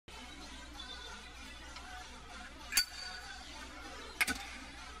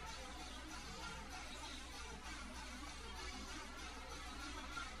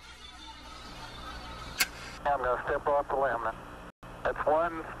I'm going to step off the limb now. That's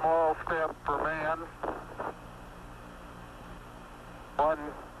one small step for man, one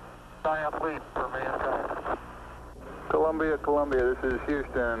giant leap for mankind. Columbia, Columbia, this is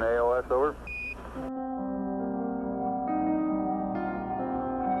Houston, AOS, over.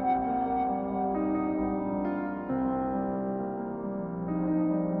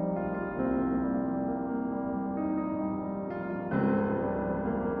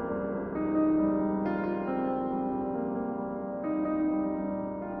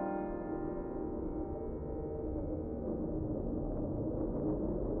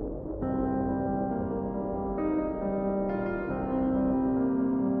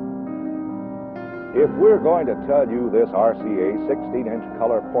 If we're going to tell you this RCA 16-inch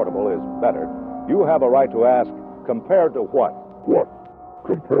color portable is better, you have a right to ask, compared to what? What?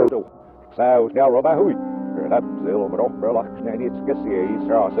 Compared to... So here's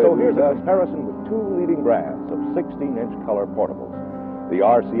a comparison with two leading brands of 16-inch color portables. The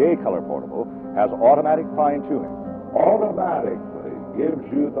RCA color portable has automatic fine-tuning. Automatically gives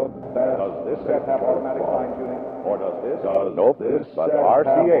you the best... Does this set have automatic fine-tuning? Or does this? Nope, but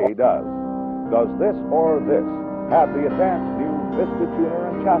RCA does. Does this or this have the advanced new Vista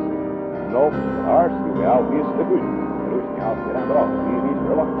tuner and chassis? Nope, RCA is the good.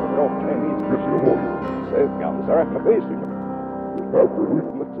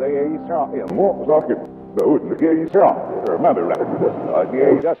 Remember,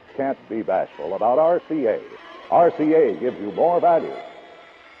 you just can't be bashful about RCA. RCA gives you more value.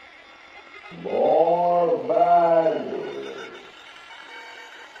 More value.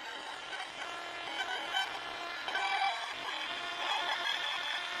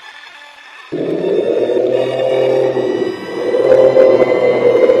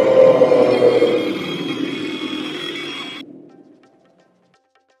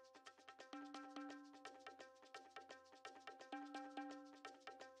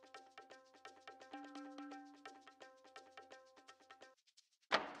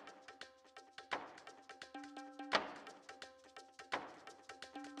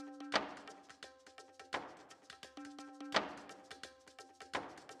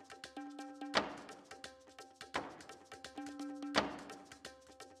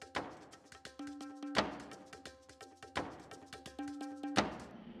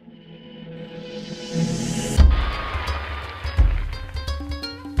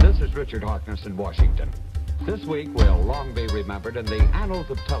 This is Richard Harkness in Washington. This week will long be remembered in the annals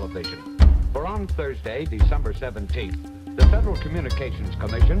of television. For on Thursday, December 17th, the Federal Communications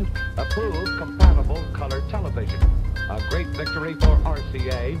Commission approved compatible color television. A great victory for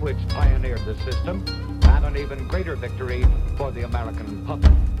RCA, which pioneered the system, and an even greater victory for the American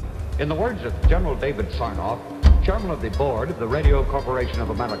public. In the words of General David Sarnoff, Chairman of the Board of the Radio Corporation of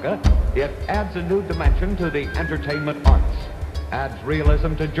America, it adds a new dimension to the entertainment arts, adds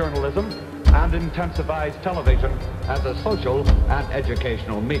realism to journalism, and intensifies television as a social and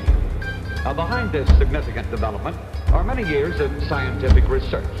educational medium. Behind this significant development are many years of scientific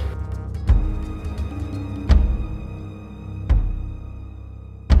research.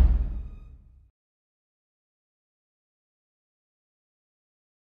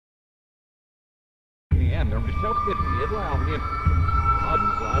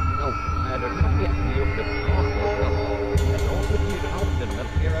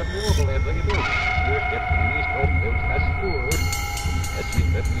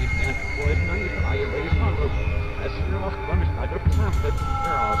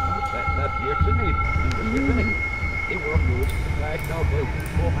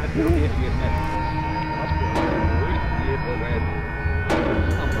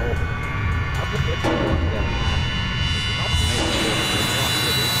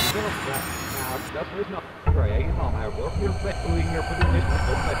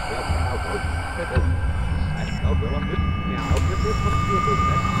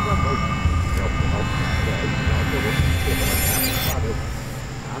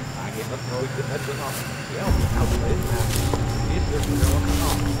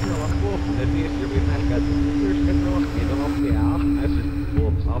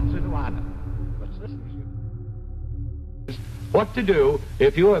 What to do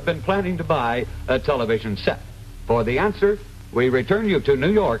if you have been planning to buy a television set? For the answer, we return you to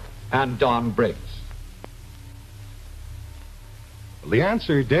New York and Don Briggs. The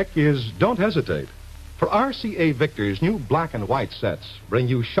answer, Dick, is don't hesitate. For RCA Victor's new black and white sets bring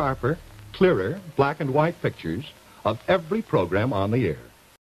you sharper, clearer black and white pictures of every program on the air.